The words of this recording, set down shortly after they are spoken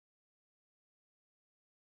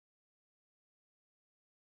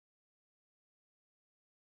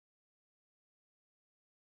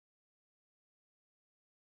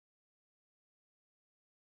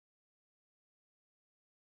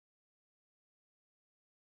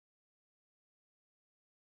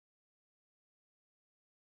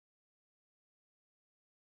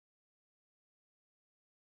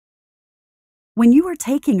When you are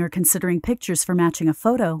taking or considering pictures for matching a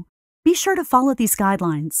photo, be sure to follow these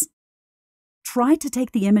guidelines. Try to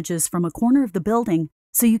take the images from a corner of the building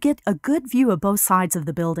so you get a good view of both sides of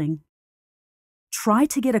the building. Try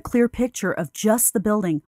to get a clear picture of just the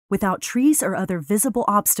building without trees or other visible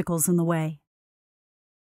obstacles in the way.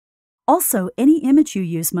 Also, any image you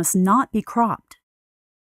use must not be cropped.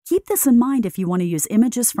 Keep this in mind if you want to use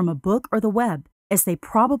images from a book or the web, as they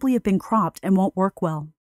probably have been cropped and won't work well.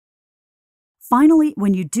 Finally,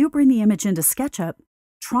 when you do bring the image into SketchUp,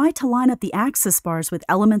 try to line up the axis bars with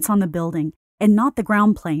elements on the building and not the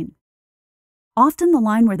ground plane. Often the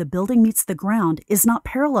line where the building meets the ground is not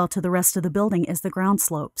parallel to the rest of the building as the ground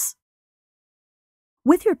slopes.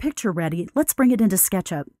 With your picture ready, let's bring it into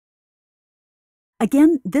SketchUp.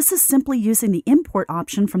 Again, this is simply using the Import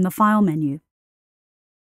option from the File menu.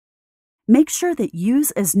 Make sure that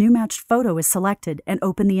Use as New Matched Photo is selected and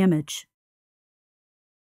open the image.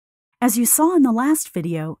 As you saw in the last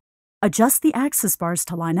video, adjust the axis bars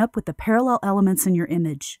to line up with the parallel elements in your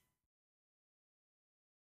image.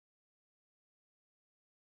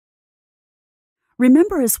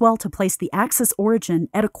 Remember as well to place the axis origin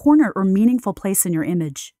at a corner or meaningful place in your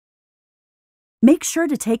image. Make sure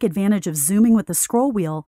to take advantage of zooming with the scroll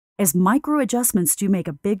wheel, as micro adjustments do make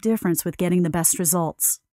a big difference with getting the best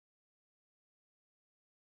results.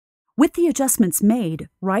 With the adjustments made,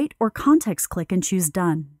 right or context click and choose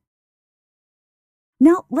Done.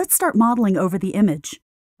 Now let's start modeling over the image,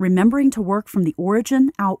 remembering to work from the origin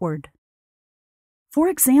outward. For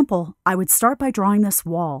example, I would start by drawing this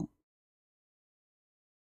wall.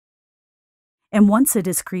 And once it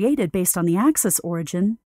is created based on the axis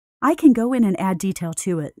origin, I can go in and add detail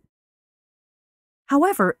to it.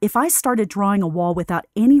 However, if I started drawing a wall without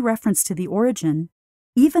any reference to the origin,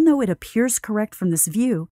 even though it appears correct from this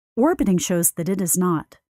view, orbiting shows that it is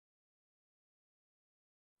not.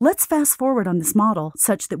 Let's fast forward on this model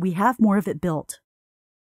such that we have more of it built.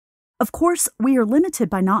 Of course, we are limited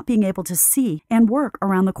by not being able to see and work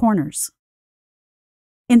around the corners.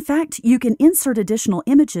 In fact, you can insert additional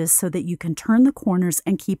images so that you can turn the corners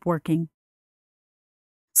and keep working.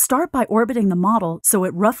 Start by orbiting the model so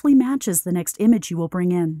it roughly matches the next image you will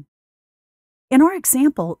bring in. In our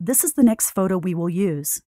example, this is the next photo we will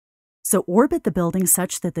use. So orbit the building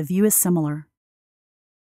such that the view is similar.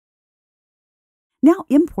 Now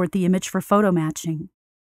import the image for photo matching.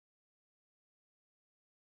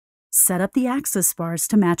 Set up the axis bars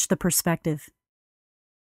to match the perspective.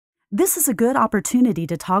 This is a good opportunity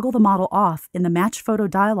to toggle the model off in the Match Photo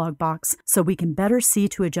dialog box so we can better see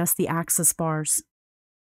to adjust the axis bars.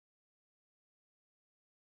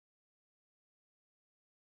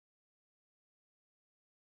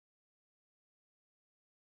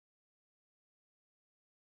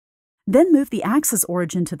 Then move the axis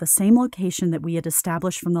origin to the same location that we had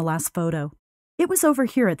established from the last photo. It was over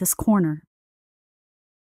here at this corner.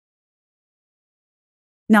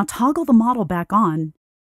 Now toggle the model back on,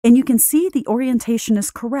 and you can see the orientation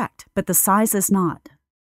is correct, but the size is not.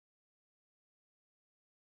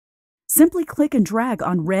 Simply click and drag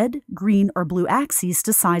on red, green, or blue axes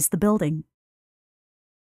to size the building.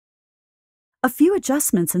 A few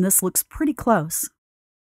adjustments and this looks pretty close.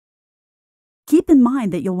 Keep in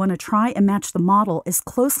mind that you'll want to try and match the model as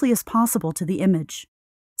closely as possible to the image.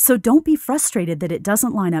 So don't be frustrated that it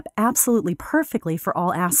doesn't line up absolutely perfectly for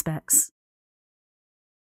all aspects.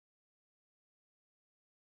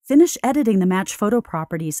 Finish editing the Match Photo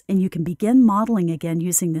properties and you can begin modeling again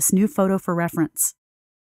using this new photo for reference.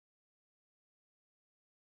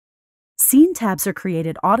 Scene tabs are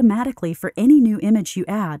created automatically for any new image you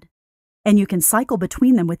add, and you can cycle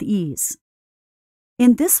between them with ease.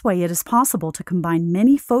 In this way, it is possible to combine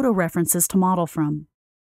many photo references to model from.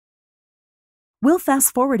 We'll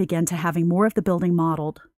fast forward again to having more of the building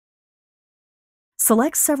modeled.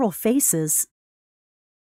 Select several faces,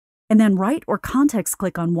 and then right or context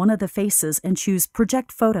click on one of the faces and choose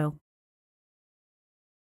Project Photo.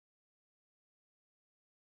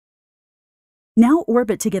 Now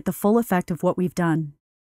orbit to get the full effect of what we've done.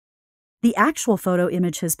 The actual photo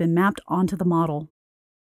image has been mapped onto the model.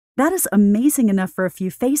 That is amazing enough for a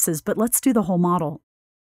few faces, but let's do the whole model.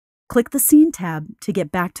 Click the Scene tab to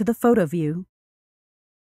get back to the photo view.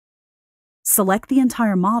 Select the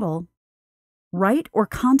entire model, right or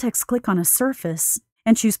context click on a surface,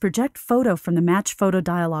 and choose Project Photo from the Match Photo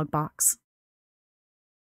dialog box.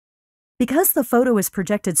 Because the photo is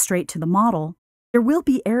projected straight to the model, there will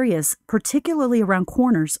be areas, particularly around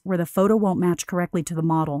corners, where the photo won't match correctly to the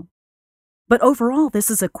model. But overall,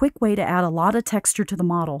 this is a quick way to add a lot of texture to the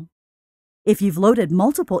model. If you've loaded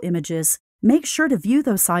multiple images, make sure to view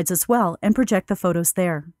those sides as well and project the photos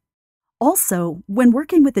there. Also, when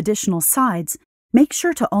working with additional sides, Make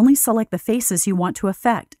sure to only select the faces you want to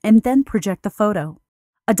affect and then project the photo.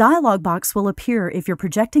 A dialog box will appear if you're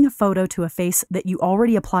projecting a photo to a face that you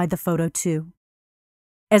already applied the photo to.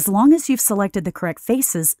 As long as you've selected the correct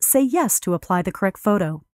faces, say yes to apply the correct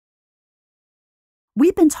photo.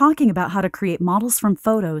 We've been talking about how to create models from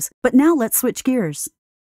photos, but now let's switch gears.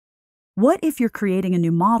 What if you're creating a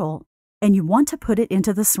new model and you want to put it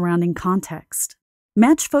into the surrounding context?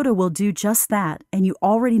 Match Photo will do just that, and you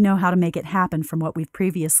already know how to make it happen from what we've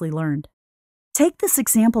previously learned. Take this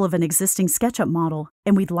example of an existing SketchUp model,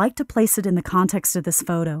 and we'd like to place it in the context of this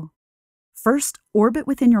photo. First, orbit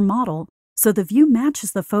within your model so the view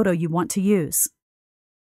matches the photo you want to use.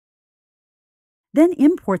 Then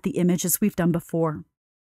import the image as we've done before.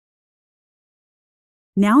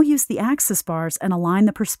 Now use the axis bars and align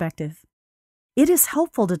the perspective. It is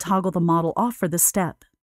helpful to toggle the model off for this step.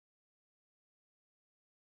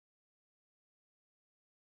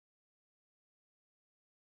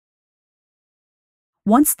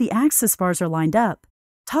 Once the axis bars are lined up,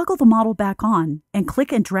 toggle the model back on and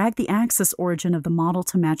click and drag the axis origin of the model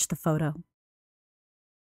to match the photo.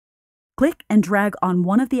 Click and drag on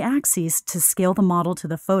one of the axes to scale the model to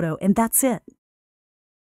the photo, and that's it.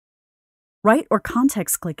 Right or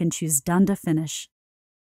context click and choose Done to finish.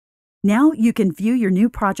 Now you can view your new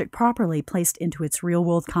project properly placed into its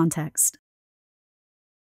real-world context.